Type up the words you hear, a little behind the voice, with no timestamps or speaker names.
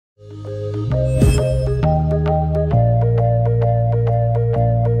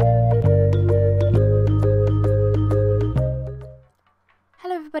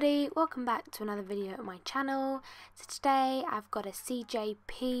welcome back to another video on my channel. So today I've got a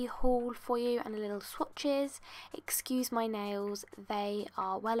CJP haul for you and a little swatches. Excuse my nails, they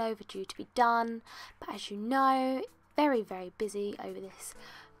are well overdue to be done, but as you know, very busy over this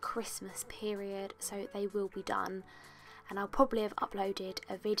Christmas period, so they will be done, and I'll probably have uploaded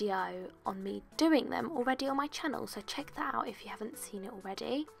a video on me doing them already on my channel, so check that out if you haven't seen it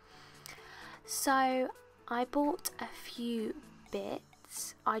already. So I bought a few bits.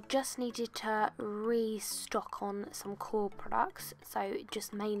 I just needed to restock on some core products, so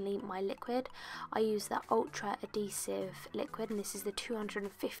just mainly my liquid. I use the ultra adhesive liquid, and this is the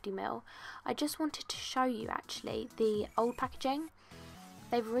 250ml. I just wanted to show you actually the old packaging.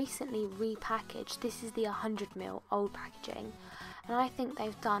 They've recently repackaged. This is the 100ml old packaging, and I think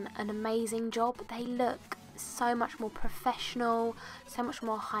they've done an amazing job. They look so much more professional, so much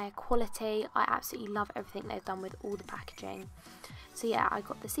more higher quality. I absolutely love everything they've done with all the packaging. So yeah, I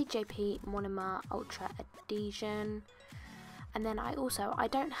got the CJP Monomer Ultra Adhesion, and then I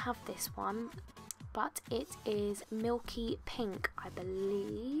don't have this one, but it is milky pink, I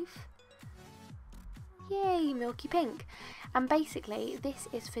believe. Yay, milky pink. And basically this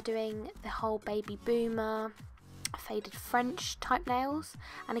is for doing the whole baby boomer faded French type nails,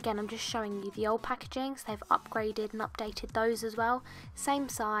 and again I'm just showing you the old packaging, so they've upgraded and updated those as well. Same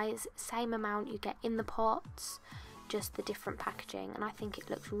size, same amount you get in the pots, just the different packaging, and I think it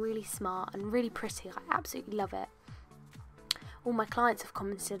looks really smart and really pretty. I absolutely love it. All my clients have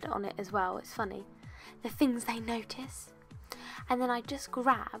commented on it as well. It's funny, the things they notice. And then I just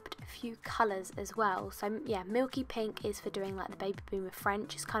grabbed a few colours as well. So yeah, milky pink is for doing like the baby boomer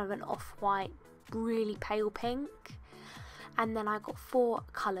French. It's kind of an off-white, really pale pink. And then I got 4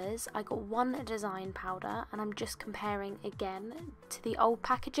 colours. I got one design powder, and I'm just comparing again to the old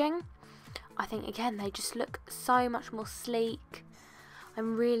packaging. I think again they just look so much more sleek.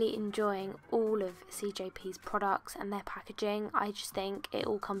 I'm really enjoying all of CJP's products and their packaging. I just think it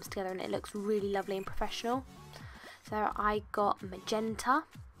all comes together and it looks really lovely and professional. So I got magenta,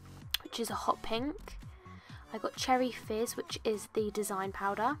 which is a hot pink. I got cherry fizz, which is the design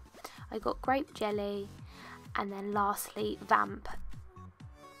powder. I got grape jelly, and then lastly vamp.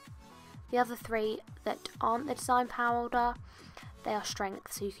 The other 3 that aren't the design powder, they are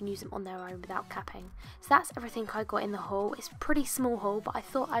strength, so you can use them on their own without capping. So that's everything I got in the haul. It's a pretty small haul, but I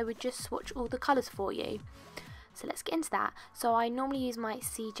thought I would just swatch all the colours for you. So let's get into that. So I normally use my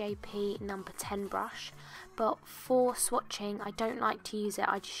CJP number 10 brush, but for swatching I don't like to use it.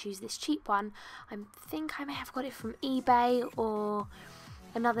 I just use this cheap one. I think I may have got it from eBay or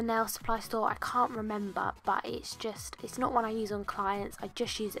another nail supply store, I can't remember, but it's not one I use on clients. I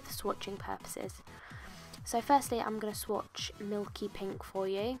just use it for swatching purposes. So firstly I'm going to swatch milky pink for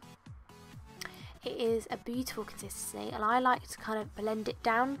you. It is a beautiful consistency, and I like to kind of blend it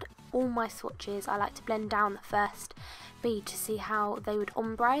down. All my swatches I like to blend down the first bead to see how they would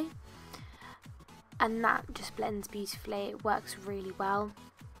ombre, and that just blends beautifully. It works really well.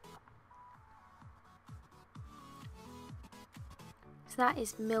 So that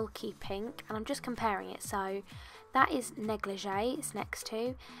is milky pink, and I'm just comparing it. So that is negligee, it's next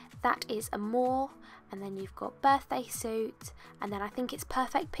to. That is Amour, and then you've got birthday suit, and then I think it's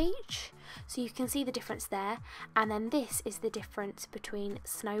perfect peach. So you can see the difference there, and then this is the difference between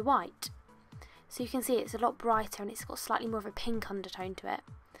Snow White. So you can see it's a lot brighter and it's got slightly more of a pink undertone to it.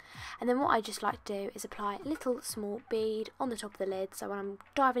 And then what I just like to do is apply a little small bead on the top of the lid, so when I'm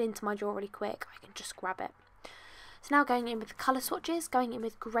diving into my drawer really quick I can just grab it. So now going in with the colour swatches, going in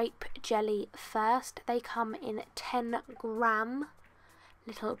with grape jelly first. They come in 10g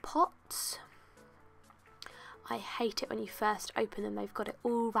little pots. I hate it when you first open them. They've got it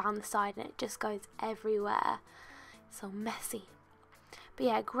all round the side and it just goes everywhere. So messy. But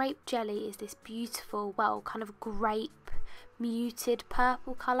yeah, grape jelly is this beautiful, well, kind of grape muted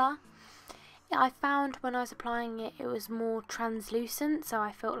purple colour. Yeah, I found when I was applying it, it was more translucent, so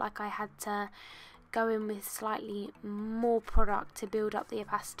I felt like I had to go in with slightly more product to build up the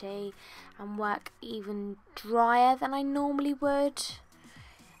opacity and work even drier than I normally would.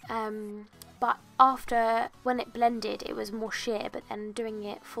 But after, when it blended, it was more sheer, but then doing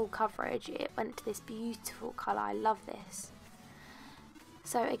it full coverage, it went to this beautiful colour. I love this.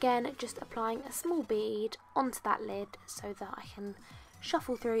 So again, just applying a small bead onto that lid so that I can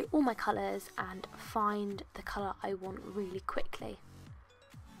shuffle through all my colours and find the colour I want really quickly.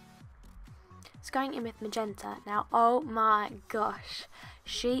 So going in with magenta. Now, oh my gosh,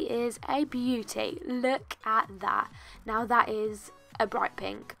 she is a beauty. Look at that. Now that is a bright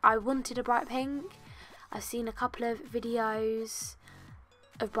pink. I wanted a bright pink. I've seen a couple of videos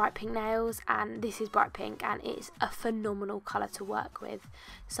of bright pink nails, and this is bright pink, and it's a phenomenal colour to work with.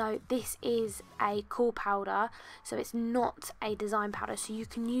 So this is a core powder, so it's not a design powder, so you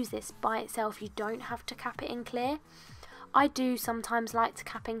can use this by itself. You don't have to cap it in clear. I do sometimes like to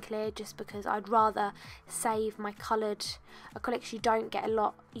cap in clear just because I'd rather save my coloured acrylics. You don't get a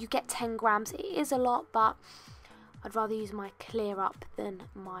lot, you get 10 grams, it is a lot, but I'd rather use my clear up than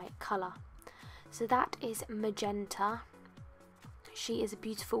my colour. So that is magenta. She is a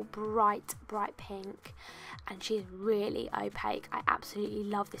beautiful bright pink, and she's really opaque. I absolutely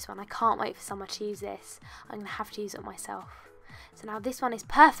love this one. I can't wait for someone to use this. I'm going to have to use it myself. So now this one is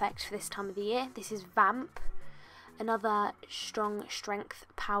perfect for this time of the year. This is Vamp, another strong strength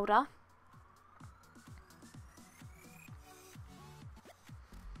powder.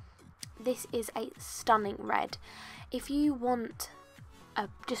 This is a stunning red. If you want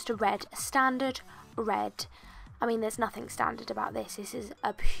just a red, a standard red, I mean, there's nothing standard about this. This is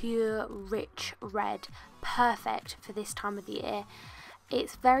a pure, rich red, perfect for this time of the year.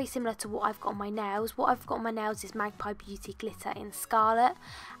 It's very similar to what I've got on my nails. What I've got on my nails is Magpie Beauty Glitter in Scarlet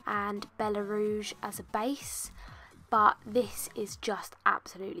and Bella Rouge as a base. But this is just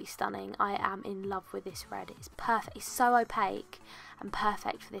absolutely stunning. I am in love with this red. It's perfect. It's so opaque and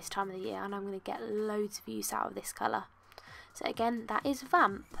perfect for this time of the year, and I'm going to get loads of use out of this colour. So again, that is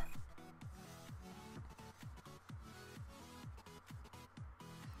Vamp.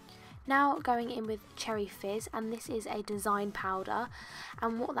 Now going in with Cherry Fizz, and this is a design powder,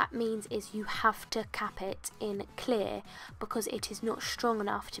 and what that means is you have to cap it in clear because it is not strong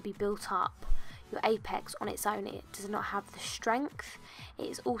enough to be built up. Your apex on its own, it does not have the strength. It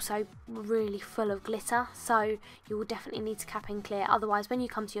is also really full of glitter, so you will definitely need to cap in clear, otherwise when you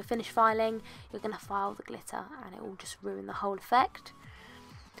come to your finish filing, you're going to file the glitter and it will just ruin the whole effect.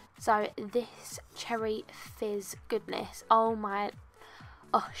 So this Cherry Fizz goodness, oh,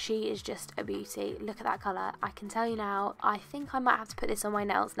 she is just a beauty. Look at that colour. I can tell you now, I think I might have to put this on my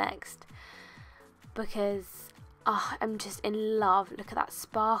nails next because I'm just in love. Look at that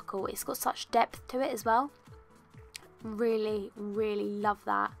sparkle. It's got such depth to it as well. Really, really love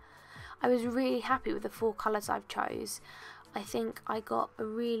that. I was really happy with the 4 colours I've chose. I think I got a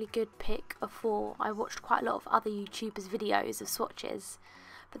really good pick of 4. I watched quite a lot of other YouTubers' videos of swatches.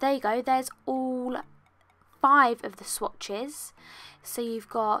 But there you go. There's all 5 of the swatches. So you've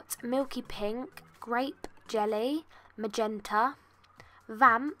got Milky Pink, Grape Jelly, Magenta,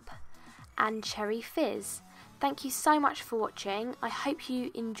 Vamp and Cherry Fizz. Thank you so much for watching. I hope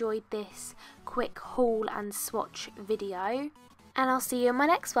you enjoyed this quick haul and swatch video, and I'll see you in my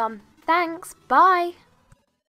next one. Thanks, bye!